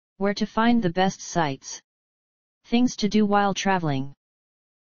Where to find the best sites. Things to do while traveling.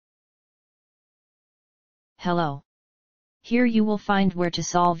 Hello. Here you will find where to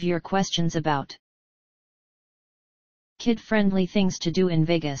solve your questions about kid-friendly things to do in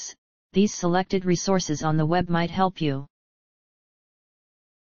Vegas. These selected resources on the web might help you.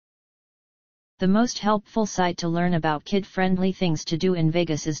 The most helpful site to learn about kid-friendly things to do in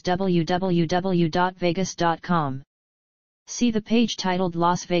Vegas is www.vegas.com. See the page titled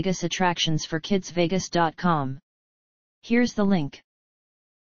Las Vegas Attractions for Kids, vegas.com. Here's the link.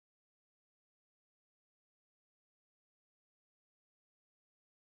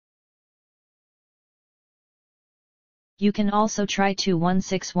 You can also try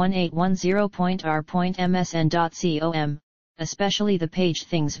 2161810.r.msn.com, especially the page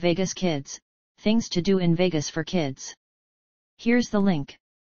Things Vegas Kids, Things to Do in Vegas for Kids. Here's the link.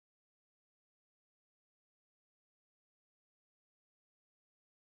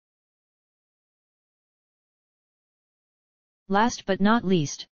 Last but not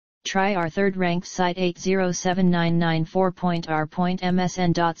least, try our third-ranked site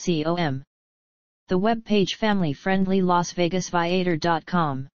 807994.r.msn.com. The web page family-friendly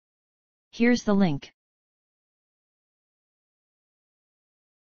LasVegasViator.com. Here's the link.